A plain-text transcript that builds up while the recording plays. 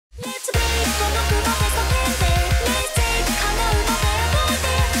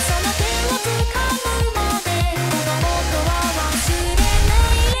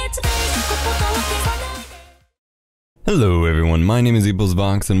Hello everyone, my name is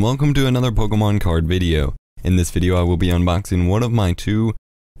Box and welcome to another Pokemon card video. In this video I will be unboxing one of my two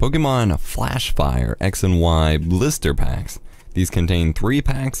Pokemon Flashfire X and Y blister packs. These contain 3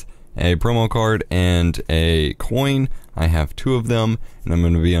 packs, a promo card, and a coin. I have 2 of them, and I'm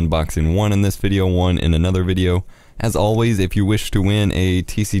going to be unboxing one in this video, one in another video. As always, if you wish to win a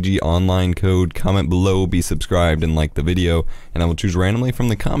TCG online code, comment below, be subscribed, and like the video, and I will choose randomly from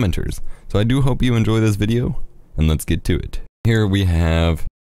the commenters. So I do hope you enjoy this video, and let's get to it. Here we have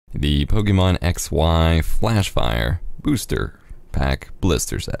the Pokemon XY Flashfire Booster Pack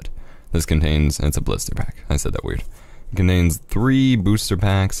Blister Set. This contains, it's a blister pack, I said that weird. It contains 3 booster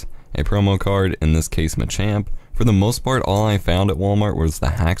packs, a promo card, in this case Machamp. For the most part, all I found at Walmart was the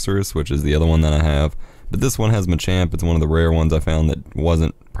Haxorus, which is the other one that I have. But this one has Machamp, it's one of the rare ones I found that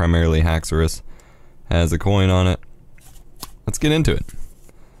wasn't primarily Haxorus. Has a coin on it. Let's get into it.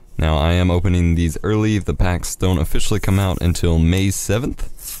 Now I am opening these early. The packs don't officially come out until May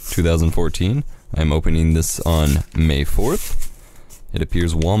 7th, 2014. I am opening this on May 4th. It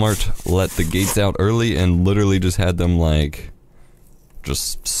appears Walmart let the gates out early and literally just had them like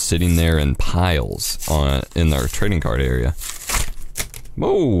just sitting there in piles in their trading card area.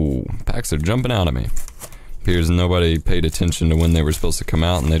 Whoa, packs are jumping out at me. Appears nobody paid attention to when they were supposed to come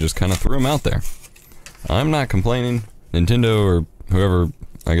out and they just kind of threw them out there. I'm not complaining. Nintendo or whoever,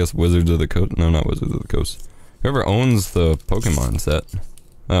 I guess Wizards of the Coast, no, not Wizards of the Coast. Whoever owns the Pokemon set.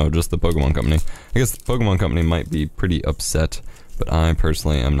 Oh, just the Pokemon Company. I guess the Pokemon Company might be pretty upset, but I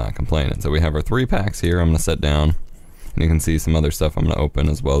personally am not complaining. So we have our 3 packs here I'm going to set down. And you can see some other stuff I'm going to open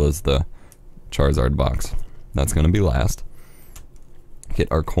as well as the Charizard box. That's going to be last.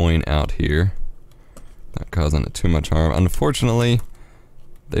 Get our coin out here. Not causing it too much harm. Unfortunately,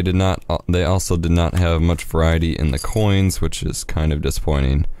 they also did not have much variety in the coins, which is kind of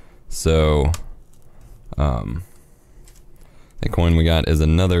disappointing. So, the coin we got is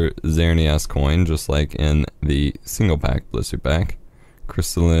another Xerneas coin, just like in the single pack blister pack.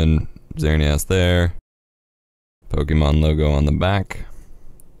 Crystalline Xerneas there. Pokemon logo on the back.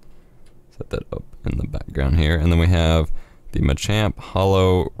 Set that up in the background here. And then we have the Machamp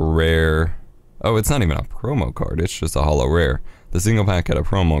Holo Rare. Oh, it's not even a promo card, it's just a Holo Rare. The single pack had a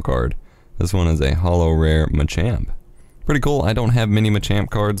promo card. This one is a Holo Rare Machamp. Pretty cool. I don't have many Machamp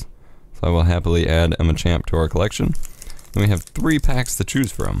cards, so I will happily add a Machamp to our collection. Then we have 3 packs to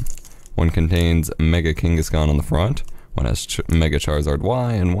choose from. One contains Mega Kangaskhan on the front, one has Mega Charizard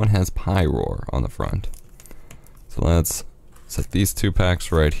Y, and one has Pyroar on the front. So let's set these 2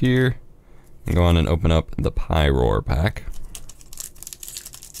 packs right here, and go on and open up the Pyroar pack.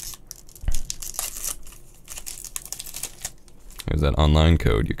 There's that online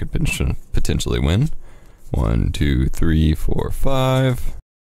code you could potentially win. 1, 2, 3, 4, 5.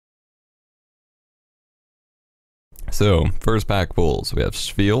 So, first pack pulls. We have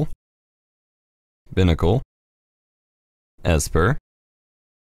Spiel, Binnacle, Esper,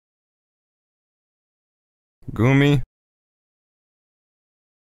 Gumi,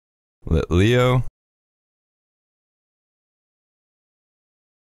 Litleo,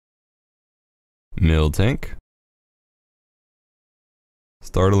 Miltank,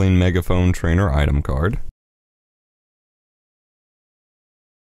 Startling Megaphone Trainer item card,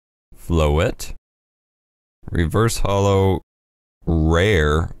 Floette, Reverse Holo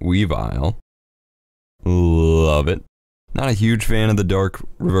Rare Weavile. Love it. Not a huge fan of the dark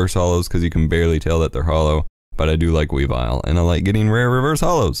reverse holos because you can barely tell that they're holo, but I do like Weavile, and I like getting rare reverse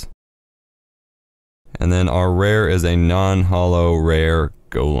holos. And then our rare is a non-holo rare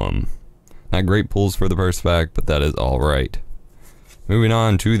Golem. Not great pulls for the first pack, but that is alright. Moving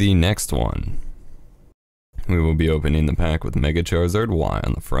on to the next one. We will be opening the pack with Mega Charizard Y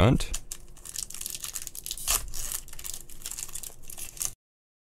on the front.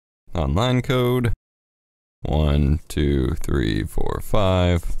 Online code. 1, 2, 3, 4,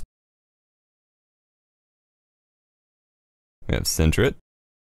 5. We have Sentret,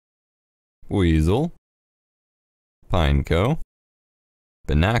 Weasel, Pineco,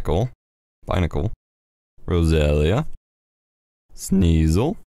 Binacle, Roselia,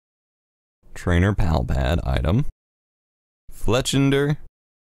 Sneasel, Trainer Palpad item, Fletchinder,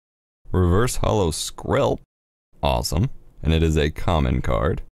 Reverse Holo Skrelp, awesome, and it is a common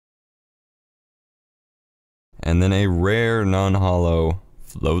card. And then a rare non-holo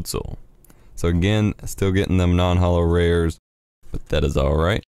Floatzel. So again, still getting them non-holo rares, but that is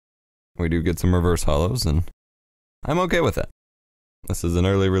alright. We do get some reverse holos, and I'm okay with that. This is an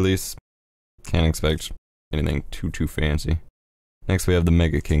early release, can't expect anything too fancy. Next we have the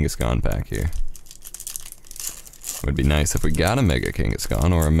Mega Kangaskhan pack here. Would be nice if we got a Mega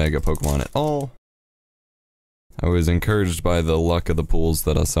Kangaskhan or a Mega Pokemon at all. I was encouraged by the luck of the pools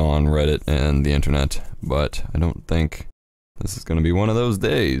that I saw on Reddit and the internet, but I don't think this is going to be one of those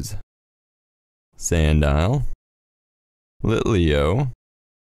days. Sandile, Litleo,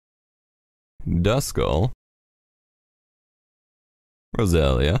 Duskull,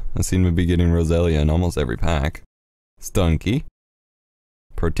 Roselia. I seem to be getting Roselia in almost every pack. Stunky,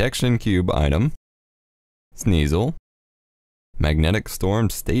 Protection Cube item, Sneasel, Magnetic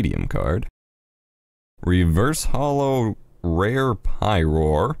Storm Stadium card, Reverse Hollow Rare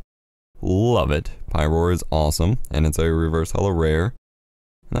Pyroar. Love it. Pyroar is awesome, and it's a Reverse Hollow Rare.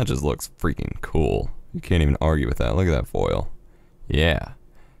 And that just looks freaking cool. You can't even argue with that. Look at that foil. Yeah.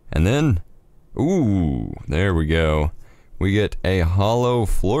 And then, ooh, there we go. We get a Hollow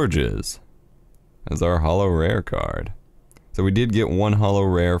Florges as our Hollow Rare card. So we did get one Hollow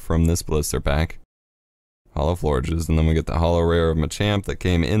Rare from this blister pack. Hollow Florges, and then we get the Hollow Rare of Machamp that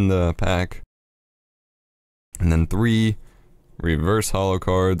came in the pack. And then 3 Reverse Hollow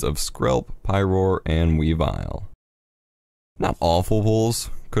cards of Skrelp, Pyroar, and Weavile. Not awful pulls.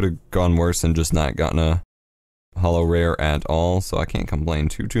 Could have gone worse and just not gotten a Hollow Rare at all, so I can't complain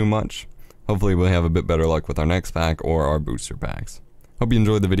too much. Hopefully we'll have a bit better luck with our next pack or our booster packs. Hope you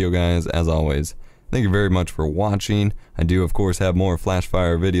enjoyed the video, guys. As always, thank you very much for watching. I do, of course, have more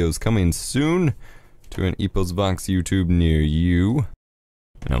Flashfire videos coming soon to an EposVox YouTube near you.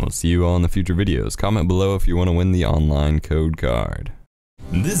 And I will see you all in the future videos. Comment below if you want to win the online code card.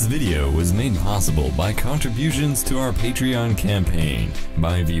 This video was made possible by contributions to our Patreon campaign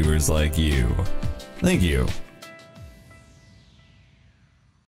by viewers like you. Thank you.